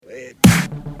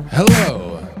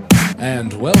Hello,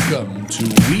 and welcome to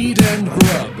Weed and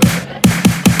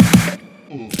Grub.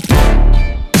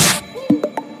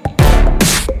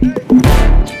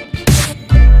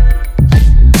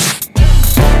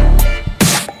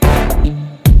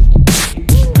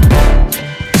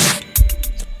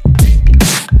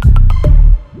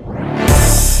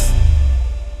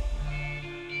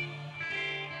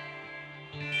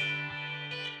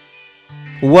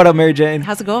 What up, Mary Jane?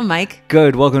 How's it going, Mike?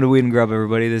 Good. Welcome to Weed and Grub,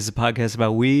 everybody. This is a podcast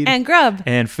about weed And grub.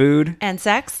 and food And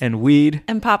sex. and weed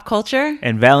And pop culture.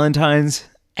 and Valentine's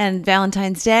And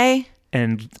Valentine's Day.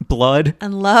 and blood,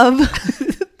 And love.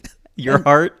 your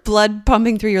heart. Blood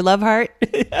pumping through your love heart.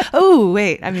 Oh,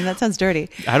 wait. I mean, that sounds dirty.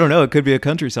 I don't know. It could be a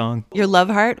country song. Your love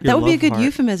heart? Your That would be a love good heart.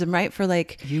 euphemism, right? For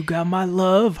like, You got my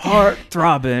love heart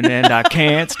throbbing and I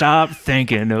can't stop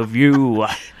thinking of you.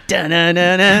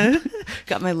 da-na-na-na.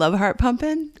 Got my love heart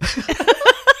pumping. This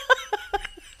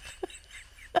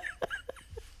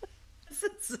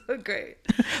is so great.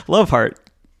 Love heart.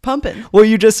 Pumping. Well,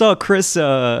 you just saw Chris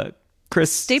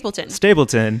Stapleton.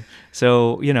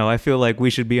 So, I feel like we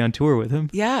should be on tour with him.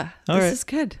 Yeah. All this right. is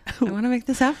good. I want to make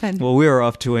this happen. Well, we are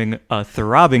off to a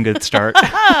throbbing good start.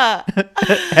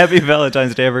 Happy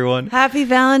Valentine's Day, everyone. Happy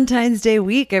Valentine's Day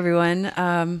week, everyone.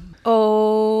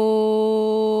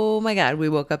 Oh my God. We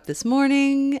woke up this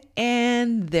morning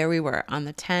and there we were on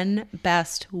the 10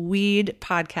 best weed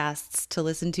podcasts to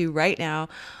listen to right now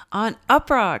on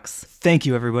Uprocks. Thank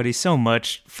you, everybody, so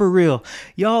much. For real.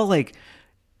 Y'all,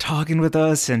 talking with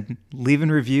us and leaving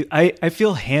review. I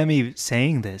feel hammy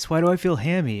saying this. Why do I feel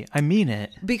hammy? I mean it.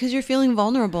 Because you're feeling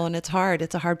vulnerable and it's hard.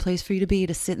 It's a hard place for you to be,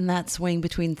 to sit in that swing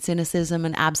between cynicism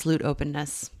and absolute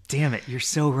openness. Damn it. You're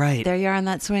so right. There you are on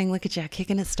that swing. Look at you,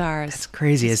 kicking at stars. That's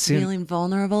crazy. Just feeling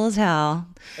vulnerable as hell.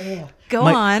 Go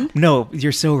My- on. No,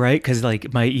 you're so right, because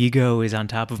my ego is on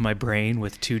top of my brain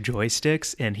with two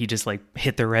joysticks, and he just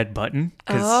hit the red button.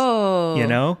 'Cause, Oh.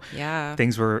 Yeah.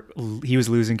 he was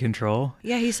losing control.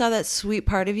 Yeah, he saw that sweet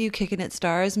part of you kicking at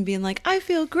stars and being like, I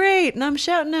feel great, and I'm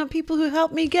shouting out people who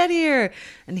helped me get here.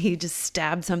 And he just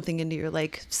stabbed something into your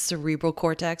cerebral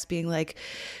cortex, being like,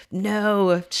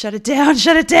 no, shut it down,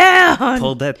 shut it down.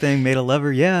 Pulled that thing, made a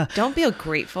lever. Yeah. Don't feel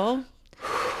grateful.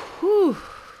 Whew.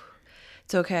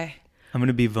 It's okay. I'm going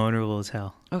to be vulnerable as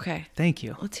hell. Okay. Thank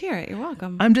you. Let's hear it. You're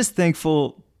welcome. I'm just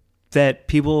thankful that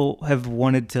people have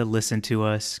wanted to listen to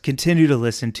us, continue to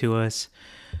listen to us,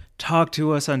 talk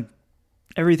to us on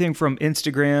everything from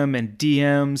Instagram and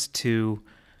DMs to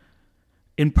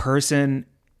in person,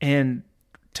 and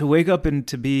to wake up and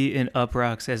to be in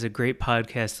Uprocks as a great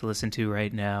podcast to listen to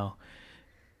right now,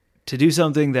 to do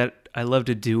something that I love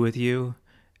to do with you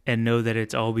and know that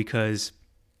it's all because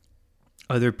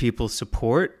other people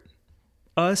support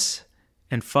us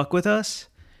and fuck with us.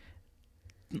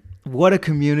 What a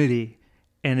community,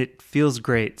 and it feels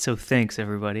great. So thanks,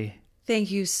 everybody.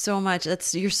 Thank you so much.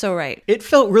 You're so right. It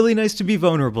felt really nice to be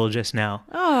vulnerable just now.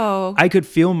 Oh, I could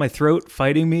feel my throat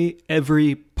fighting me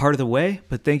every part of the way,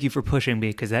 but thank you for pushing me,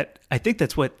 because I think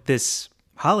that's what this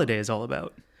holiday is all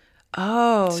about.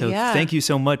 oh, So yeah. thank you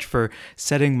so much for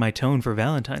setting my tone for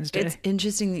Valentine's Day. It's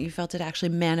interesting that you felt it actually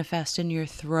manifest in your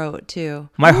throat too.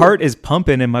 My heart is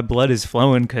pumping and my blood is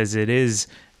flowing because it is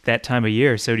that time of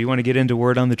year. So do you want to get into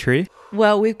Word on the Tree?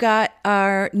 Well, we've got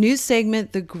our news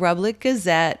segment, the Grublik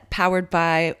Gazette, powered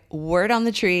by Word on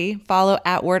the Tree. Follow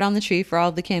at Word on the Tree for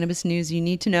all the cannabis news you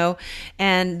need to know.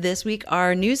 And this week,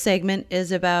 our news segment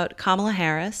is about Kamala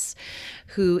Harris,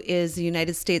 who is the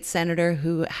United States Senator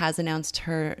who has announced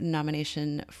her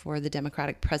nomination for the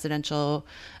Democratic presidential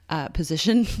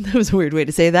position. That was a weird way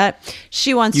to say that.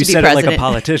 She wants You to be said president. it like a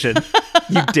politician.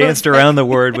 You danced around the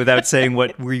word without saying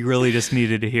what we really just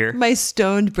needed to hear. My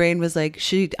stoned brain was like,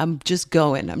 I'm just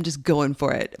going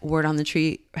for it. Word on the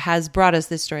Tree has brought us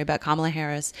this story about Kamala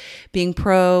Harris being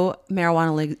pro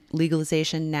marijuana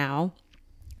legalization now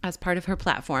as part of her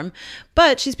platform,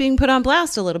 but she's being put on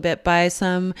blast a little bit by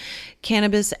some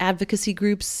cannabis advocacy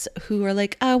groups who are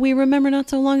like, we remember not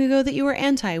so long ago that you were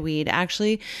anti-weed.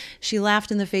 Actually, she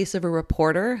laughed in the face of a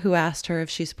reporter who asked her if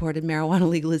she supported marijuana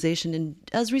legalization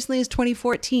as recently as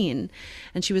 2014,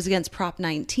 and she was against Prop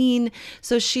 19.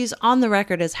 So she's on the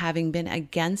record as having been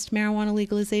against marijuana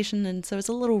legalization, and so it's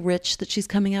a little rich that she's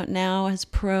coming out now as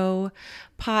pro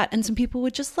pot, and some people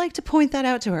would just like to point that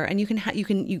out to her. And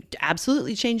you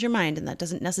absolutely change your mind, and that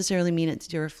doesn't necessarily mean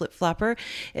you're a flip-flopper.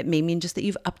 It may mean just that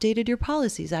you've updated your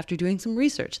policies after doing some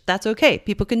research. That's okay.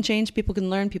 People can change, people can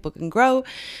learn, people can grow,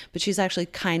 but she's actually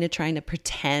kind of trying to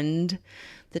pretend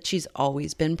that she's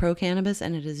always been pro-cannabis,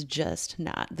 and it is just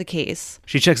not the case.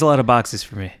 She checks a lot of boxes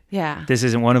for me. Yeah. This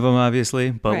isn't one of them, obviously,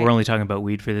 but Right. we're only talking about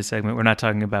weed for this segment. We're not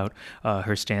talking about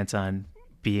her stance on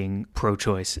being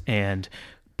pro-choice and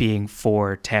being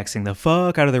for taxing the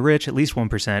fuck out of the rich, at least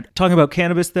 1%. Talking about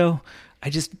cannabis, though,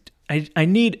 I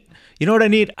need, you know what I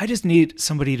need? I just need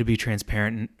somebody to be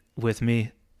transparent with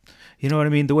me. You know what I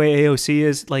mean? The way AOC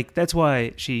is, like, that's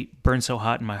why she burns so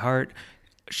hot in my heart.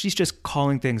 She's just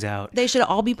calling things out. They should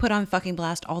all be put on fucking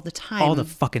blast all the time. All the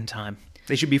fucking time.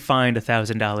 They should be fined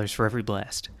 $1,000 for every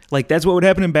blast. Like, that's what would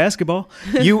happen in basketball.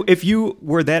 If you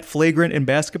were that flagrant in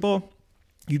basketball,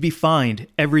 you'd be fined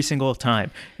every single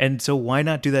time. And so why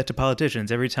not do that to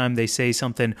politicians every time they say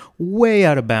something way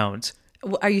out of bounds?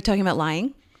 Are you talking about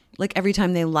lying? Like every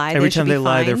time they lie, Every they should time be they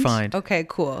lie, they're fined? fined. Okay,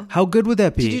 cool. How good would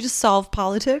that be? Did you just solve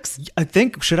politics? I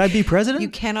think, should I be president? You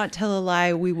cannot tell a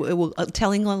lie.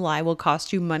 Telling a lie will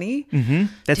cost you money. Mm-hmm.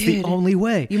 That's the Dude, only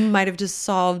way. You might have just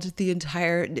solved the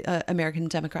entire American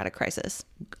democratic crisis.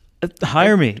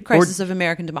 Hire me. Crisis of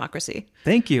American democracy.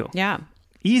 Thank you. Yeah.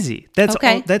 Easy. That's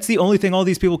Okay. that's the only thing all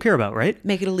these people care about, right?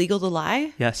 Make it illegal to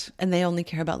lie. Yes. And they only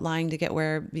care about lying to get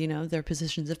where, their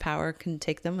positions of power can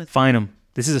take them with. Fine them.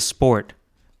 This is a sport.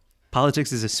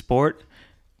 Politics is a sport,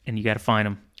 and you got to fine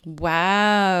them.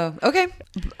 Wow. Okay.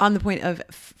 On the point of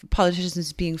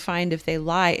politicians being fined if they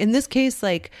lie, in this case,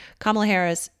 like Kamala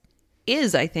Harris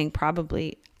is, I think,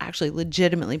 probably actually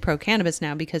legitimately pro-cannabis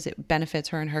now because it benefits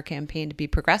her and her campaign to be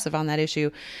progressive on that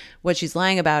issue. What she's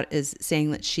lying about is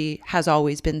saying that she has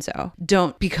always been so.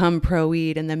 Don't become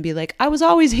pro-weed and then be like, I was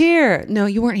always here. No,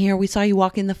 you weren't here. We saw you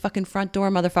walk in the fucking front door,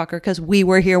 motherfucker, because we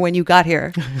were here when you got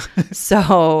here.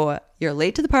 So you're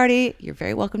late to the party. You're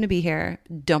very welcome to be here.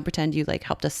 Don't pretend you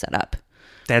helped us set up.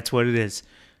 That's what it is.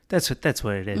 That's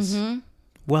what it is. Mm-hmm.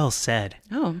 Well said.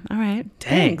 Oh, all right.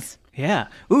 Dang. Thanks. Yeah.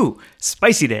 Ooh,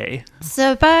 spicy day.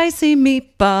 Spicy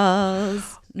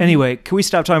meatballs. Anyway, can we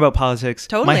stop talking about politics?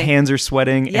 Totally. My hands are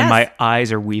sweating Yes. and my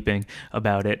eyes are weeping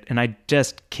about it, and I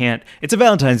just can't. It's a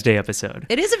Valentine's Day episode.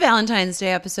 It is a Valentine's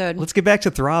Day episode. Let's get back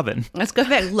to throbbing. Let's go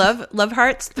back. Love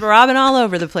hearts throbbing all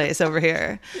over the place over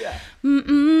here. Yeah.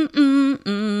 In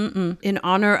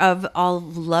honor of all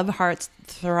love hearts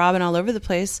throbbing all over the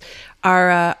place,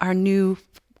 our new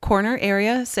corner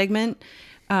area segment.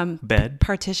 Bed.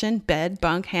 Partition, bed,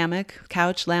 bunk, hammock,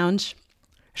 couch, lounge,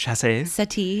 Chassé.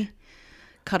 settee,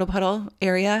 cuddle puddle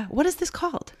area. What is this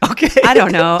called? Okay. I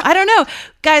don't know.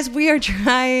 Guys, we are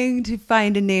trying to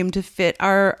find a name to fit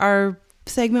our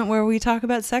segment where we talk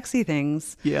about sexy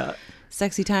things. Yeah.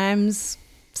 Sexy times,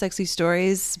 sexy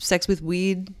stories, sex with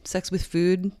weed, sex with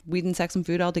food, weed and sex and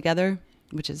food all together,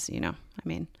 which is,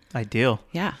 Ideal.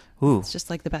 yeah. Ooh. It's just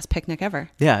like the best picnic ever.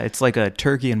 Yeah, it's like a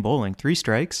turkey and bowling. 3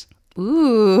 strikes.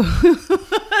 Ooh.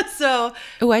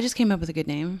 I just came up with a good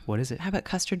name. What is it? How about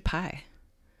custard pie?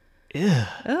 Ew.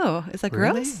 Oh, is that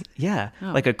Really? gross? Yeah.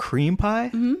 Oh. Like a cream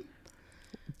pie? Mm-hmm.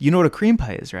 You know what a cream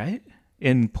pie is, right?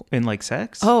 In like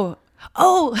sex? Oh.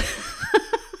 I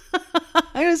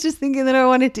was just thinking that I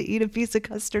wanted to eat a piece of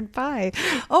custard pie.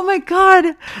 Oh my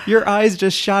God. Your eyes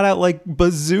just shot out like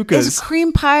bazookas. Is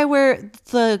cream pie where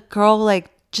the girl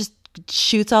just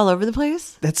shoots all over the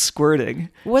place? That's squirting.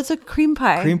 What's a cream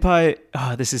pie? Cream pie,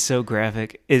 oh, this is so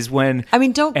graphic, is when...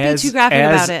 Don't be too graphic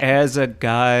about it. As a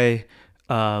guy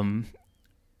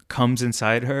comes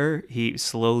inside her, he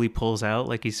slowly pulls out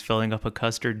like he's filling up a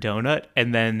custard donut,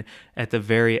 and then at the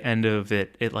very end of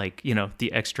it,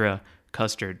 the extra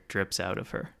custard drips out of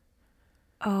her.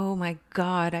 Oh my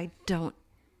God. I don't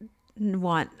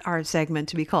want our segment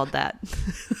to be called that.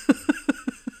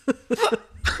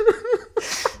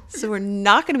 So we're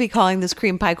not going to be calling this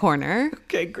cream pie corner.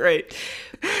 Okay, great.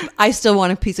 I still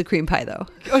want a piece of cream pie though.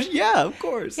 Oh, yeah, of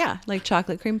course. Yeah, like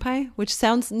chocolate cream pie, which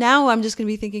sounds, now I'm just going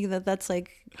to be thinking that that's a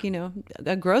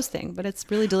gross thing, but it's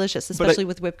really delicious, especially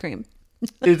with whipped cream.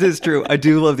 It is true. I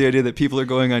do love the idea that people are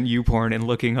going on YouPorn and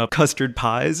looking up custard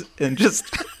pies and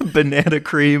just banana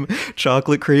cream,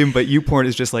 chocolate cream, but YouPorn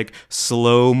is just like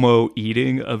slow-mo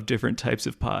eating of different types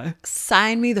of pie.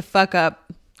 Sign me the fuck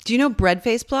up. Do you know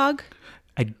Breadface blog?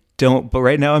 I don't, but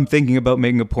right now I'm thinking about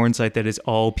making a porn site that is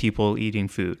all people eating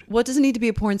food. What does it need to be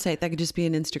a porn site? That could just be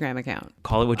an Instagram account.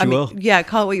 Call it what you will. Yeah,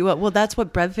 call it what you will. Well, that's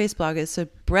what Breadface blog is. So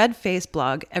Breadface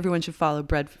blog, everyone should follow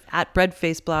at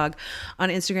Breadface blog on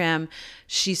Instagram.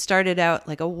 She started out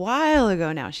a while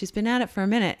ago now. She's been at it for a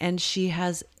minute, and she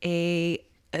has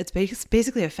it's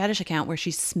basically a fetish account where she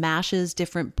smashes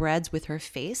different breads with her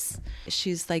face.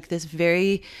 She's like this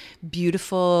very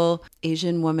beautiful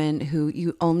Asian woman who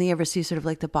you only ever see sort of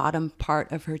the bottom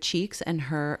part of her cheeks and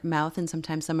her mouth and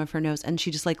sometimes some of her nose. And she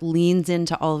just leans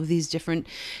into all of these different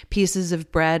pieces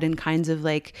of bread and kinds of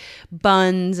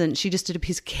buns. And she just did a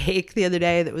piece of cake the other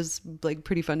day that was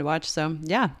pretty fun to watch. So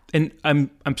yeah. And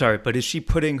I'm sorry, but is she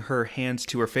putting her hands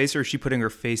to her face or is she putting her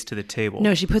face to the table?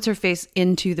 No, she puts her face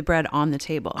into the bread on the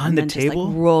table. table. On and the then table?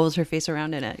 Just, like, rolls her face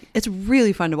around in it. It's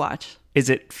really fun to watch. Is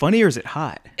it funny or is it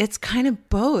hot? It's kind of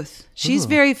both. She's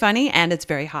very funny and it's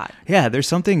very hot. Yeah, there's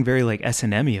something very like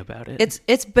S&M-y about it. It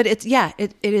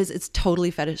is. It's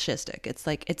totally fetishistic. It's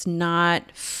like, it's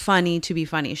not funny to be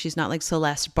funny. She's not like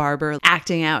Celeste Barber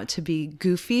acting out to be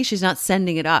goofy. She's not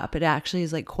sending it up. It actually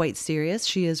is like quite serious.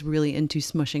 She is really into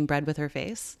smushing bread with her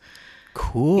face.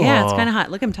 Cool. Yeah, it's kind of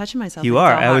hot. Look, I'm touching myself. You It's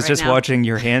are. all I hot was right just now. watching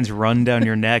your hands run down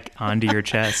your neck onto your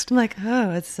chest. I'm like,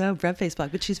 oh, it's so bread face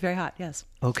block, but she's very hot. Yes.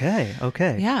 Okay.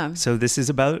 Yeah. So this is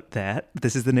about that.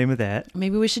 This is the name of that.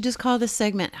 Maybe we should just call this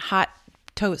segment Hot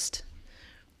Toast.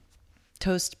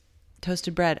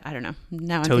 Toasted bread. I don't know.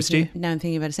 Now Toasty? I'm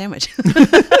thinking about a sandwich.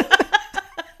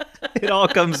 It all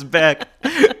comes back.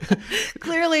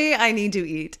 Clearly, I need to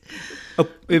eat.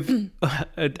 Okay,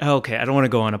 I don't want to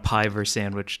go on a pie versus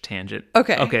sandwich tangent.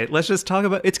 Okay. Let's just talk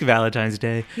about it's Valentine's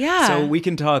Day. Yeah. So we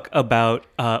can talk about.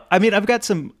 I got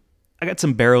some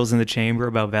barrels in the chamber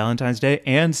about Valentine's Day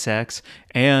and sex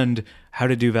and how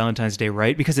to do Valentine's Day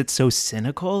right because it's so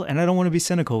cynical, and I don't want to be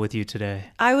cynical with you today.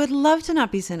 I would love to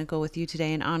not be cynical with you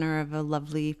today in honor of a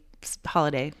lovely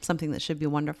holiday, something that should be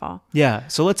wonderful. Yeah.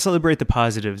 So let's celebrate the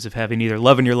positives of having either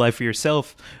love in your life for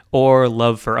yourself or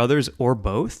love for others or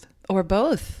both. Or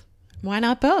both. Why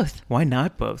not both? Why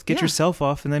not both? Get Yeah. yourself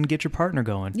off and then get your partner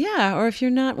going. Yeah. Or if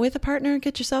you're not with a partner,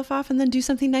 get yourself off and then do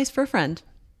something nice for a friend.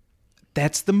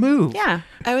 That's the move. Yeah.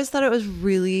 I always thought it was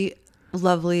really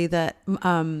lovely that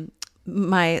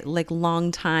my like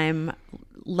longtime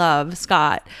love,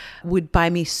 Scott, would buy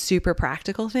me super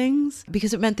practical things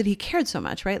because it meant that he cared so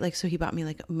much, right? Like, so he bought me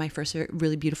like my first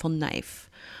really beautiful knife,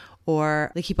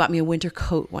 or like he bought me a winter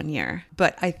coat one year.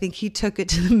 But I think he took it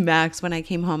to the max when I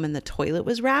came home and the toilet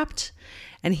was wrapped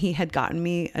and he had gotten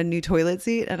me a new toilet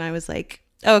seat. And I was like,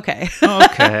 okay.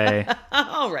 Okay.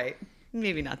 All right.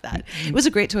 Maybe not that. It was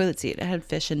a great toilet seat. It had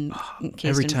fish and encased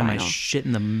Every in time I vinyl. shit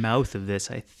in the mouth of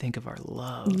this, I think of our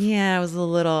love. Yeah, I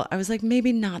was like,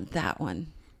 maybe not that one.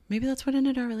 Maybe that's what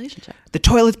ended our relationship. The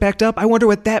toilet's backed up. I wonder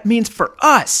what that means for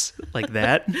us. Like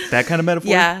that kind of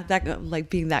metaphor. Yeah, that like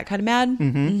being that kind of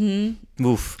mad.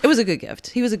 Oof. It was a good gift.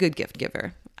 He was a good gift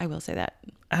giver. I will say that.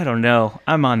 I don't know.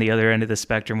 I'm on the other end of the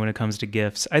spectrum when it comes to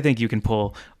gifts. I think you can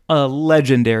pull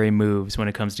legendary moves when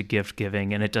it comes to gift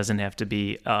giving, and it doesn't have to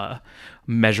be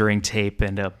measuring tape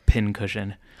and a pin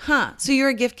cushion. Huh. So you're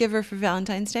a gift giver for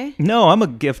Valentine's Day? No, I'm a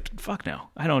gift. Fuck no.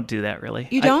 I don't do that really.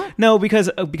 You don't? No, because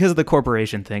of the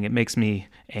corporation thing. It makes me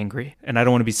angry. And I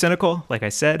don't want to be cynical, like I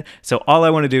said. So all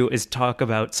I want to do is talk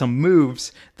about some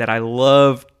moves that I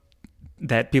love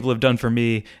that people have done for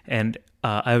me and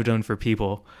I've done for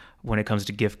people when it comes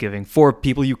to gift giving for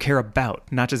people you care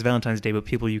about. Not just Valentine's Day, but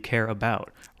people you care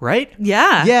about. Right?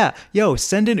 Yeah. Yeah. Yo,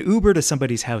 send an Uber to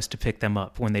somebody's house to pick them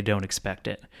up when they don't expect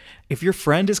it. If your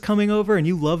friend is coming over and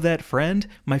you love that friend,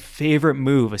 my favorite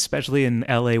move, especially in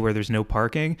LA where there's no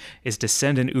parking, is to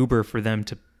send an Uber for them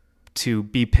to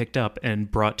be picked up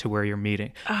and brought to where you're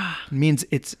meeting. It means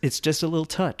it's just a little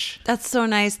touch. That's so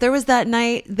nice. There was that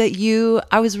night that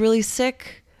I was really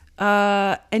sick,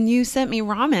 and you sent me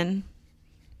ramen.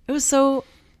 It was so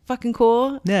fucking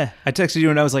cool. Yeah. I texted you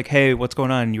and I was like, hey, what's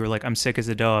going on? And you were like, I'm sick as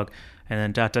a dog.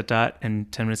 And then ...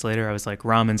 And 10 minutes later, I was like,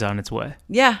 ramen's on its way.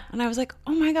 Yeah. And I was like,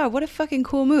 oh my God, what a fucking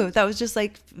cool move. That was just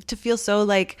like to feel so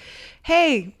like,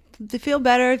 hey, to feel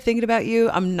better thinking about you.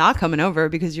 I'm not coming over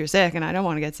because you're sick and I don't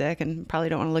want to get sick and probably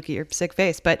don't want to look at your sick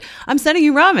face, but I'm sending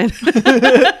you ramen.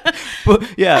 Well,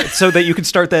 yeah, so that you can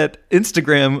start that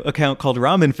Instagram account called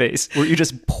Ramen Face, where you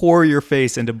just pour your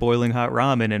face into boiling hot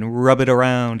ramen and rub it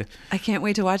around. I can't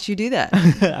wait to watch you do that.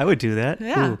 I would do that.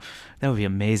 Yeah. Ooh, that would be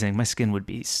amazing. My skin would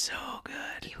be so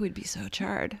good. You would be so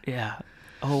charred. Yeah.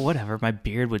 Oh, whatever. My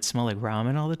beard would smell like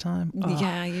ramen all the time. Oh,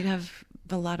 Yeah, you'd have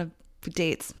a lot of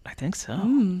dates. I think so.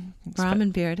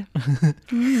 Ramen beard.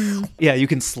 Yeah, you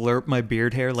can slurp my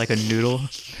beard hair like a noodle.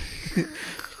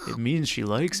 It means she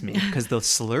likes me because the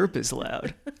slurp is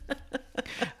loud.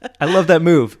 I love that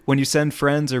move. When you send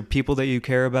friends or people that you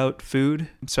care about food,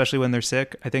 especially when they're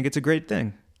sick, I think it's a great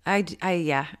thing.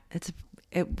 Yeah,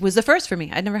 it was the first for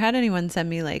me. I'd never had anyone send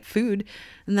me like food,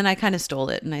 and then I kind of stole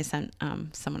it and I sent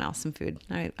someone else some food.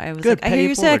 I was Good, like, I pay hear it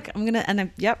you're forward.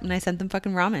 sick. And I sent them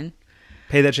fucking ramen.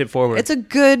 Pay that shit forward. It's a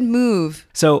good move.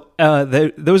 So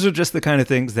those are just the kind of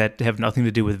things that have nothing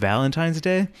to do with Valentine's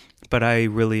Day, but I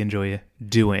really enjoy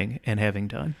doing and having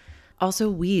done. Also,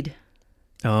 weed.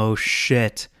 Oh,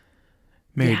 shit.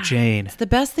 Mary Yeah. Jane. It's the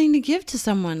best thing to give to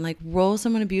someone. Like roll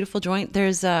someone a beautiful joint.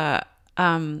 There's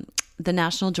the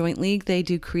National Joint League, they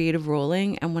do creative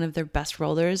rolling, and one of their best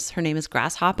rollers, her name is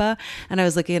Grasshopper. And I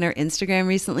was looking at her Instagram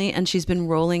recently, and she's been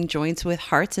rolling joints with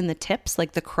hearts in the tips,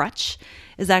 like the crutch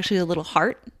is actually a little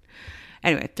heart.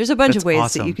 Anyway, there's a bunch of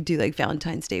ways that you could do like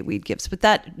Valentine's Day weed gifts, but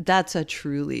that's a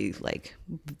truly like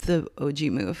the OG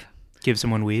move. Give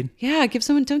someone weed? Yeah,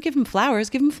 don't give them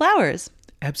flowers, give them flowers.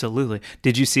 Absolutely.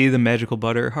 Did you see the Magical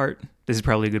Butter heart? This is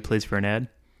probably a good place for an ad.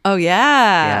 Oh, yeah.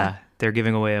 Yeah. They're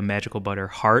giving away a Magical Butter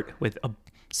heart with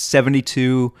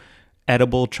 72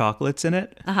 edible chocolates in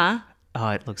it. Uh-huh. Oh,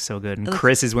 it looks so good. And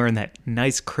Chris is wearing that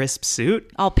nice crisp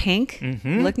suit. All pink.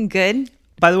 Mm-hmm. Looking good.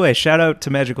 By the way, shout out to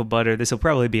Magical Butter. This will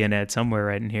probably be an ad somewhere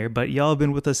right in here, but y'all have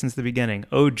been with us since the beginning.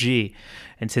 OG.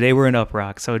 And today we're in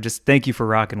Uprock. So just thank you for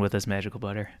rocking with us, Magical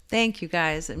Butter. Thank you,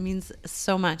 guys. It means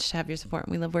so much to have your support.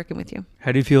 We love working with you.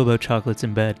 How do you feel about chocolates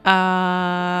in bed?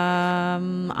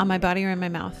 On my body or in my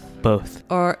mouth? Both.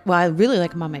 Well, I really like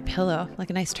them on my pillow.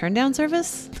 Like a nice turn down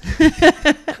service.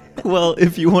 Well,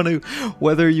 if you want to,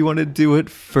 whether you want to do it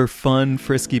for fun,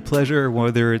 frisky pleasure, or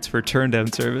whether it's for turn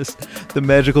down service, the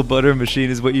Magical Butter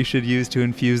machine is what you should use to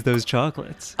infuse those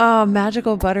chocolates. Oh,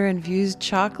 Magical Butter infused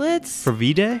chocolates? For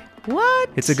V-Day? What?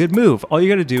 It's a good move. All you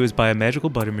got to do is buy a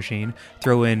Magical Butter machine,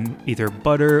 throw in either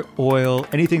butter, oil,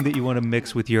 anything that you want to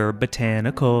mix with your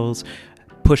botanicals,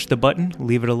 push the button,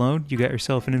 leave it alone, you got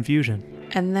yourself an infusion.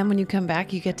 And then when you come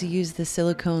back, you get to use the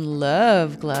silicone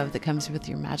love glove that comes with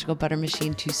your Magical Butter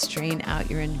machine to strain out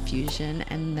your infusion,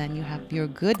 and then you have your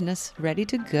goodness ready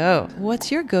to go.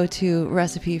 What's your go-to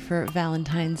recipe for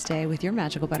Valentine's Day with your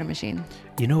Magical Butter machine?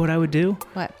 You know what I would do?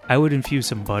 What? I would infuse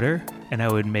some butter and I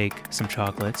would make some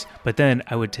chocolates, but then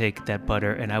I would take that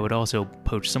butter and I would also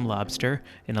poach some lobster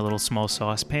in a little small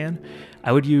saucepan.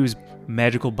 I would use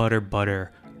Magical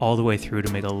Butter all the way through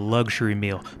to make a luxury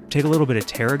meal. Take a little bit of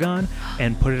tarragon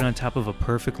and put it on top of a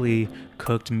perfectly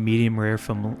cooked medium rare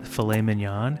filet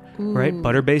mignon, right?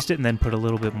 Butter baste it and then put a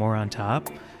little bit more on top.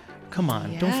 Come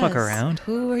on, Don't fuck around.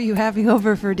 Who are you having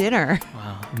over for dinner?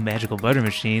 Wow, Magical Butter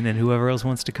machine and whoever else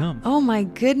wants to come. Oh my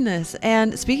goodness.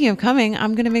 And speaking of coming,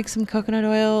 I'm going to make some coconut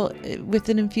oil with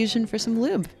an infusion for some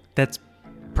lube. That's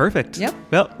perfect.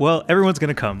 Yep. Well, everyone's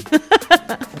going to come.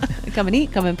 Come and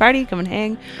eat, come and party, come and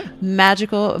hang.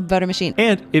 Magical Butter machine.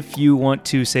 And if you want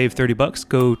to save $30,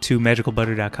 go to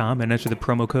magicalbutter.com and enter the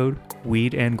promo code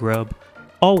Weed and Grub,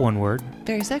 all one word.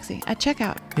 Very sexy. At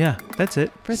checkout. Yeah, that's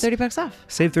it. For $30 off.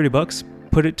 Save $30,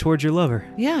 put it towards your lover.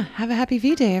 Yeah, have a happy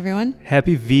V-Day, everyone.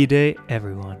 Happy V-Day,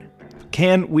 everyone.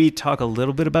 Can we talk a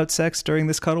little bit about sex during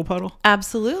this cuddle puddle?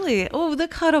 Absolutely. Oh, the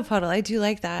cuddle puddle. I do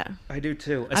like that. I do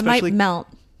too. I might melt.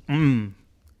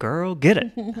 Girl, get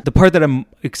it. The part that I'm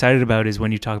excited about is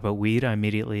when you talk about weed, I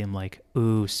immediately am like,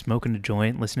 ooh, smoking a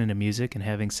joint, listening to music, and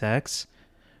having sex.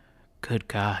 Good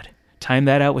God. Time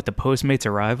that out with the Postmates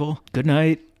arrival. Good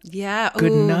night. Yeah.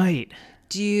 Good night.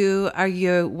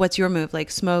 What's your move? Like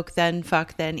smoke, then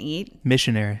fuck, then eat?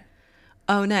 Missionary.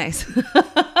 Oh, nice.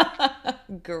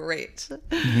 Great.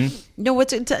 Mm-hmm. No,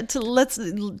 let's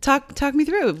talk me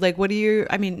through. Like, what do you,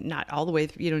 I mean, not all the way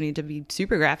through, you don't need to be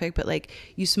super graphic, but like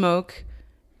you smoke,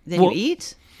 then you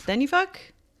eat, then you fuck?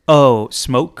 Oh,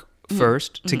 smoke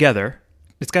first, together.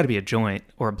 It's got to be a joint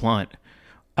or a blunt.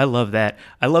 I love that.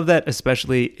 I love that,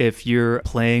 especially if you're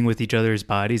playing with each other's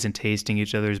bodies and tasting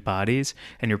each other's bodies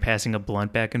and you're passing a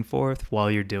blunt back and forth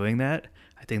while you're doing that.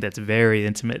 I think that's very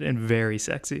intimate and very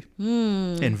sexy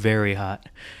and very hot.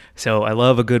 So I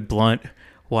love a good blunt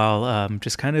while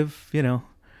just kind of,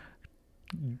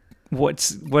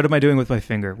 what am I doing with my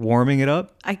finger? Warming it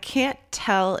up? I can't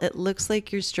tell. It looks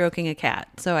like you're stroking a cat.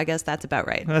 So I guess that's about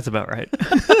right. That's about right.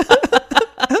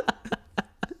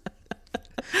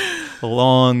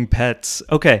 Long pets.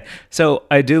 Okay. So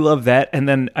I do love that. And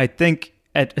then I think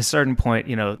at a certain point,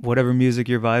 whatever music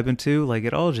you're vibing to, like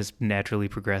it all just naturally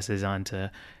progresses onto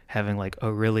having like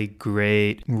a really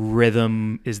great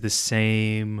rhythm is the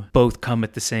same, both come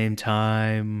at the same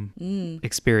time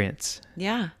experience.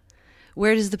 Yeah.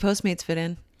 Where does the Postmates fit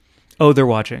in? Oh, they're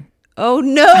watching. Oh,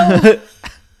 no.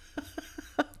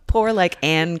 Poor like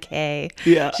Ann K.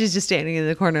 Yeah. She's just standing in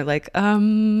the corner like,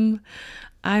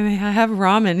 I have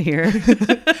ramen here.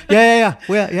 Yeah.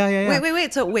 Well, yeah.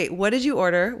 Wait. So what did you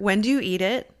order? When do you eat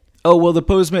it? Oh, well, the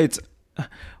Postmates,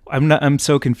 I'm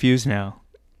so confused now.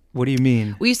 What do you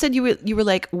mean? Well, you said you were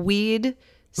like weed,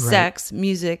 sex,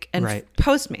 music, and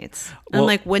Postmates. And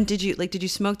like, when did you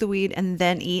smoke the weed and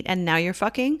then eat and now you're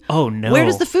fucking? Oh, no. Where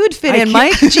does the food fit in,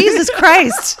 Mike? Jesus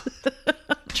Christ.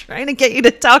 I'm trying to get you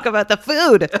to talk about the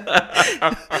food.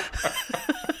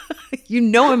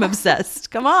 I'm obsessed.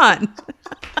 Come on.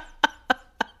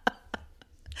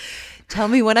 Tell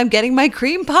me when I'm getting my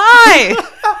cream pie.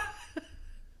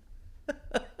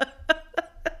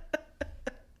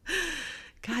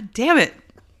 damn it.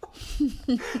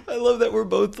 I love that we're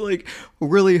both like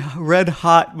really red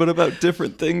hot, but about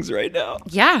different things right now.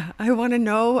 Yeah, I want to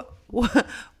know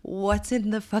what's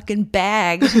in the fucking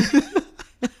bag.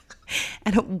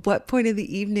 And at what point of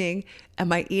the evening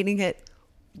am I eating it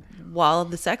while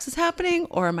the sex is happening,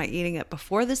 or am I eating it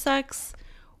before the sex?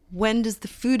 When does the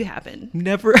food happen?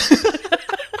 Never.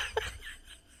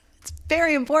 It's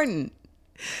very important.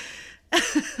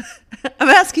 I'm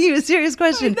asking you a serious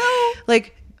question. I know.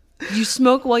 Like, you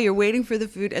smoke while you're waiting for the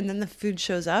food, and then the food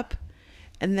shows up,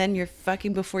 and then you're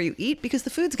fucking before you eat because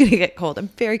the food's going to get cold. I'm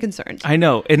very concerned. I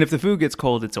know. And if the food gets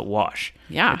cold, it's a wash.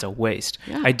 Yeah. It's a waste.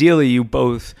 Yeah. Ideally, you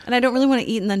both... And I don't really want to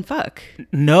eat and then fuck.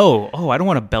 No. Oh, I don't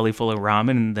want a belly full of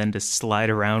ramen and then to slide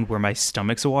around where my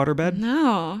stomach's a waterbed.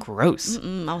 No. Gross.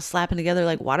 I'll slap it together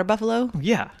like water buffalo.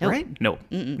 Yeah, Nope. right? No,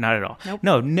 not at all. Nope.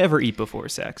 No, never eat before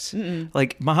sex.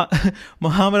 Like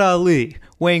Muhammad Ali,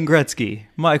 Wayne Gretzky,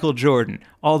 Michael Jordan,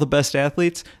 all the best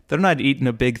athletes, they're not eating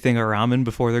a big thing of ramen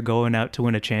before they're going out to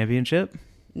win a championship.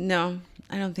 No,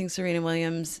 I don't think Serena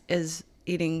Williams is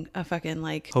eating a fucking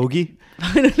like... Hoagie?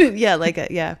 Yeah, like a,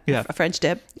 Yeah. a French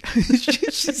dip.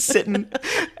 She's sitting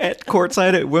at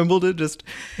courtside at Wimbledon just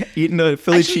eating a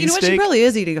Philly Actually, you know what? She cheesesteak. probably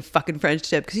is eating a fucking French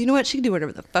dip because you know what? She can do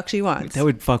whatever the fuck she wants. That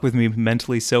would fuck with me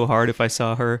mentally so hard if I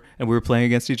saw her and we were playing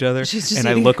against each other She's just and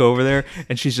I eating- look over there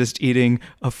and she's just eating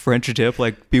a French dip,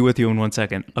 like, be with you in 1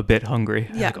 second, a bit hungry.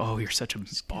 Yeah. Like, oh, you're such a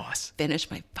boss. Finish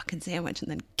my fucking sandwich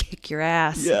and then kick your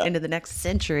ass Yeah. into the next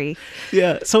century.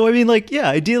 Yeah. So, I mean, like, yeah,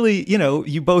 ideally, you know,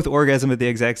 you both orgasm at the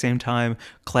exact same time,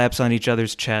 claps on each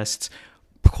other's chests,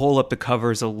 pull up the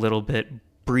covers a little bit,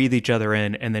 breathe each other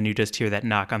in, and then you just hear that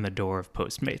knock on the door of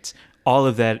Postmates. All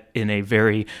of that in a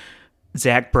very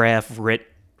Zach Braff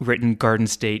written Garden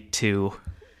State 2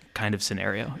 kind of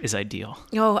scenario is ideal.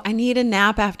 Oh, I need a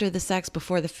nap after the sex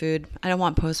before the food. I don't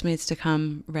want Postmates to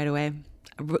come right away.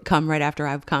 Come right after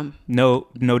I've come. No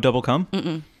double cum?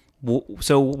 Mm-mm.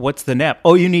 So what's the nap?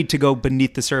 Oh, you need to go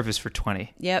beneath the surface for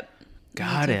 20. Yep. Got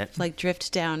I need it. to, like,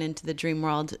 drift down into the dream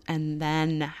world and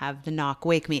then have the knock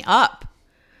wake me up.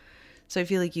 So I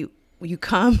feel like you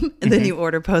come and then you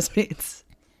order Postmates.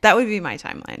 That would be my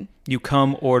timeline. You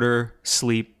come, order,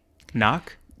 sleep,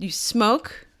 knock? You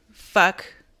smoke, fuck,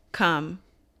 come,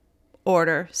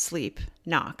 order, sleep,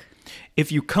 knock.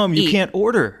 If you come, you Eat. can't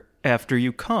order after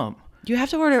you come. You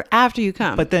have to order after you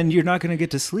come. But then you're not going to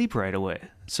get to sleep right away.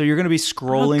 So you're going to be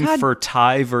scrolling God. for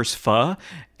Thai versus pho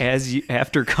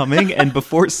after coming and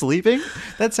before sleeping?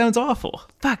 That sounds awful.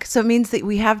 fuck. So it means that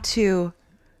we have to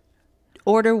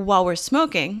order while we're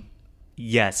smoking.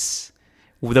 Yes.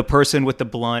 The person with the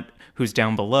blunt who's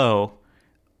down below.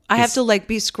 I have to like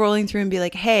be scrolling through and be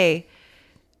like, hey,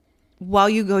 while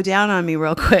you go down on me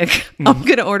real quick, I'm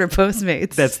going to order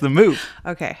Postmates. That's the move.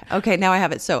 Okay. Now I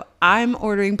have it. So I'm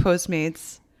ordering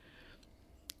Postmates.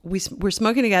 We're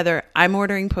smoking together. I'm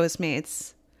ordering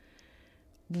Postmates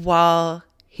while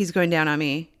he's going down on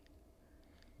me.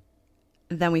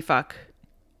 Then we fuck.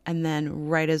 And then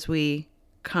right as we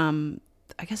come,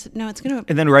 I guess, no, it's going to...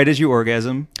 And then right as you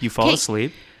orgasm, you fall Okay.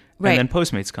 asleep. Right. And then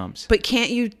Postmates comes. But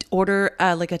can't you order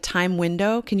like a time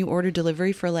window? Can you order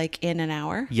delivery for like in an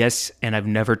hour? Yes, and I've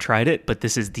never tried it, but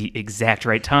this is the exact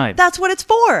right time. That's what it's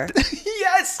for.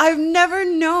 Yes! I've never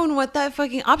known what that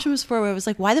fucking option was for. Where I was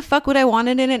like, why the fuck would I want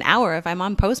it in an hour? If I'm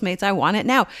on Postmates, I want it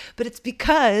now. But it's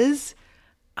because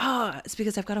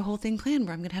I've got a whole thing planned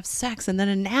where I'm going to have sex and then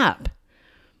a nap.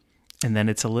 And then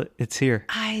it's here.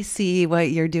 I see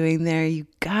what you're doing there, you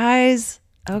guys.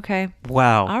 Okay.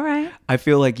 Wow. All right. I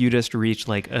feel like you just reached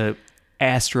like a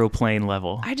astroplane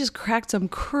level. I just cracked some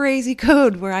crazy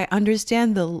code where I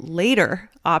understand the later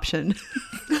option.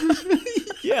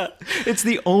 Yeah. It's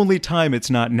the only time it's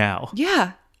not now.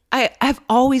 Yeah. I've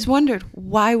always wondered,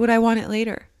 why would I want it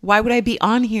later? Why would I be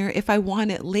on here if I want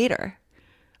it later?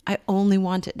 I only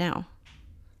want it now.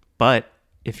 But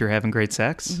if you're having great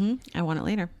sex, I want it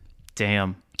later.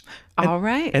 damn. All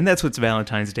right. And that's what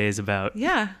Valentine's Day is about.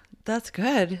 Yeah, that's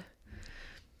good.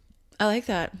 I like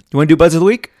that. You want to do Buzz of the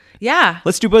Week? Yeah.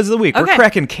 Let's do Buzz of the Week. Okay. We're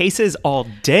cracking cases all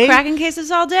day. Cracking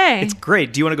cases all day. It's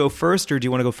great. Do you want to go first or do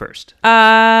you want to go first?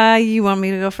 You want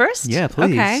me to go first? Yeah,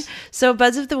 please. Okay. So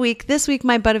Buzz of the Week. This week,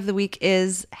 my Bud of the Week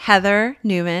is Heather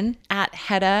Newman at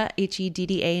Hedda,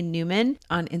 Hedda Newman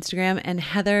on Instagram. And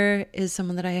Heather is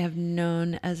someone that I have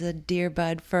known as a dear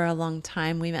bud for a long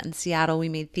time. We met in Seattle. We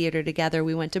made theater together.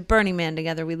 We went to Burning Man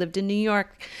together. We lived in New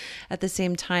York at the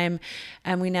same time.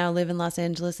 And we now live in Los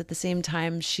Angeles at the same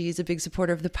time. She's a big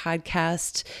supporter of the podcast.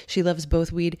 She loves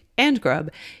both weed and grub.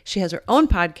 She has her own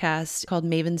podcast called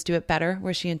Mavens Do It Better,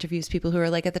 where she interviews people who are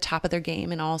like at the top of their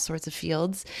game in all sorts of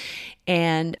fields.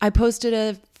 And I posted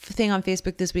a thing on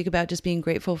Facebook this week about just being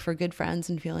grateful for good friends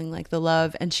and feeling like the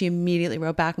love. And she immediately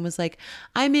wrote back and was like,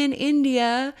 I'm in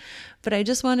India, but I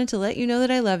just wanted to let you know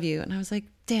that I love you. And I was like,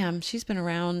 damn, she's been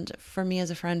around for me as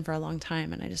a friend for a long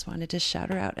time. And I just wanted to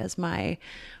shout her out as my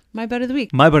butt of the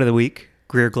week. My butt of the week,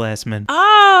 Greer Glassman.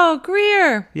 Oh,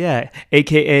 Greer. Yeah,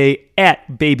 AKA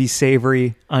at Baby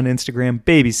Savory on Instagram,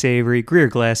 Baby Savory, Greer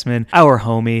Glassman, our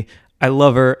homie. I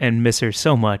love her and miss her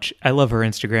so much. I love her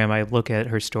Instagram. I look at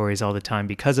her stories all the time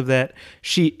because of that.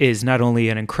 She is not only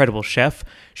an incredible chef,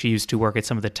 she used to work at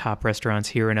some of the top restaurants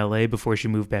here in LA before she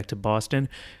moved back to Boston.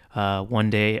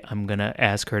 One day I'm going to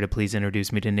ask her to please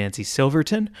introduce me to Nancy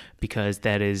Silverton because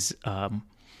that is...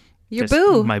 Your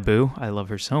boo. My boo. I love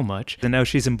her so much. And now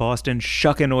she's in Boston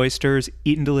shucking oysters,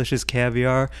 eating delicious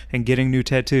caviar, and getting new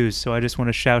tattoos. So I just want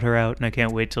to shout her out, and I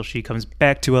can't wait till she comes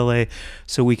back to LA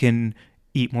so we can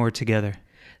eat more together.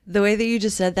 The way that you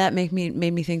just said that made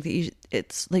me think that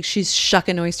it's like she's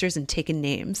shucking oysters and taking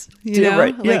names. You know?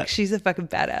 Right. Yeah. Like she's a fucking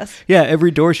badass. Yeah,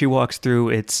 every door she walks through,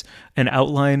 it's an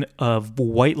outline of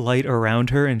white light around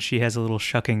her, and she has a little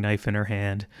shucking knife in her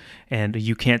hand. And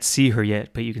you can't see her yet,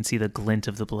 but you can see the glint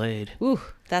of the blade. Ooh,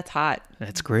 that's hot.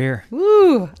 That's Greer.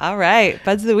 Ooh, all right.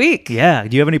 Buds of the week. Yeah.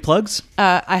 Do you have any plugs?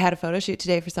 I had a photo shoot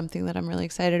today for something that I'm really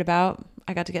excited about.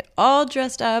 I got to get all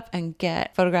dressed up and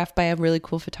get photographed by a really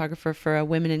cool photographer for a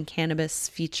Women in Cannabis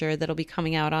feature that'll be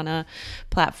coming out on a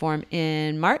platform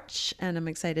in March. And I'm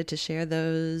excited to share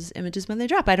those images when they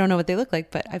drop. I don't know what they look like,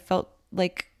 but I felt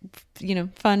like,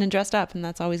 fun and dressed up, and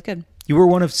that's always good. You were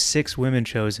one of 6 women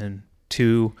chosen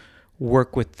to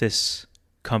work with this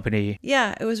company.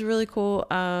 Yeah, it was a really cool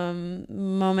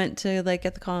moment to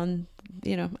get the call, and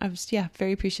I was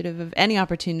very appreciative of any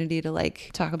opportunity to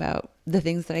talk about the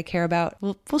things that I care about.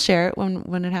 We'll share it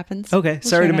when it happens. Okay, We'll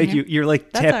sorry share to it on here. here. You're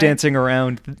That's tap all right. dancing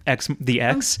around the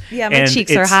X. Yeah, my and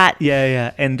cheeks are hot.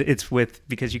 Yeah, and it's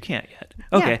because you can't yet.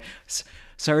 Okay, Yeah.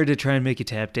 Sorry to try and make you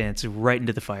tap dance right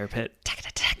into the fire pit.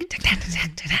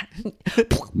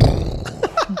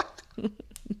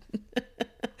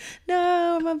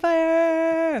 No, I'm on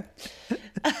fire.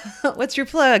 What's your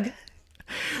plug?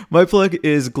 My plug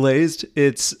is Glazed.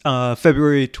 It's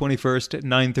February 21st at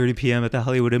 9:30 p.m. at the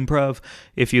Hollywood Improv.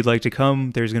 If you'd like to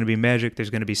come, there's going to be magic, there's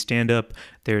going to be stand-up,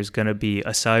 there's going to be a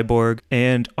cyborg,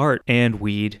 and art, and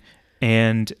weed.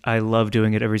 And I love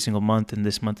doing it every single month, and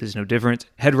this month is no different.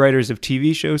 Head writers of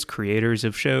TV shows, creators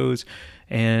of shows,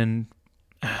 and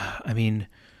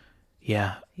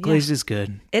Glazed is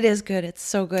good. It is good. It's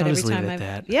so good I'll every just leave time it at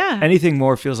that. Yeah. Anything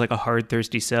more feels like a hard,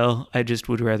 thirsty sell. I just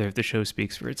would rather if the show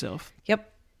speaks for itself.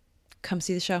 Yep. Come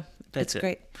see the show. That's it's it.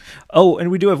 great. Oh,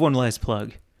 and we do have one last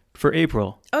plug for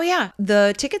April. Oh, yeah.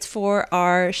 The tickets for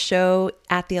our show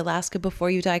at the Alaska Before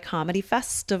You Die Comedy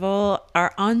Festival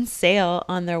are on sale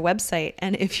on their website.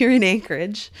 And if you're in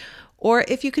Anchorage, or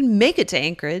if you can make it to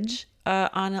Anchorage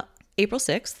on April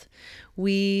 6th,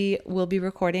 we will be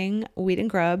recording Weed and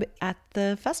Grub at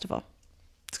the festival.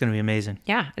 It's going to be amazing.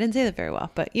 Yeah, I didn't say that very well,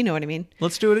 but you know what I mean.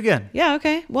 Let's do it again. Yeah,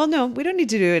 okay. Well, no, we don't need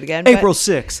to do it again. April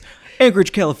 6th,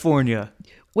 Anchorage, California.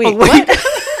 Wait, what?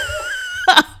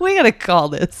 We got to call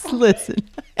this. Listen.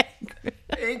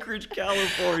 Anchorage,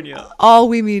 California. All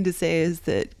we mean to say is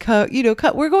that,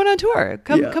 we're going on tour.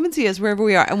 Come and see us wherever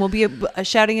we are. And we'll be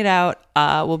shouting it out.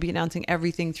 We'll be announcing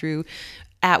everything through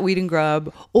at Weed and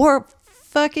Grub, or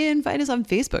fucking find us on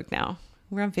Facebook now.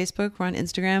 We're on Facebook. We're on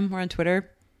Instagram. We're on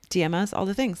Twitter. DM us, all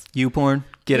the things. YouPorn,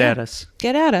 get at us.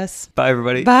 Get at us. Bye,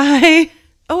 everybody. Bye.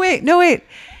 Oh, wait.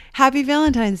 Happy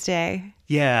Valentine's Day.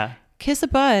 Yeah. Kiss a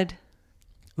bud.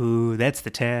 Ooh, that's the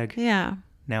tag. Yeah.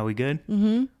 Now we good?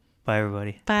 Mm-hmm. Bye,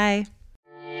 everybody. Bye.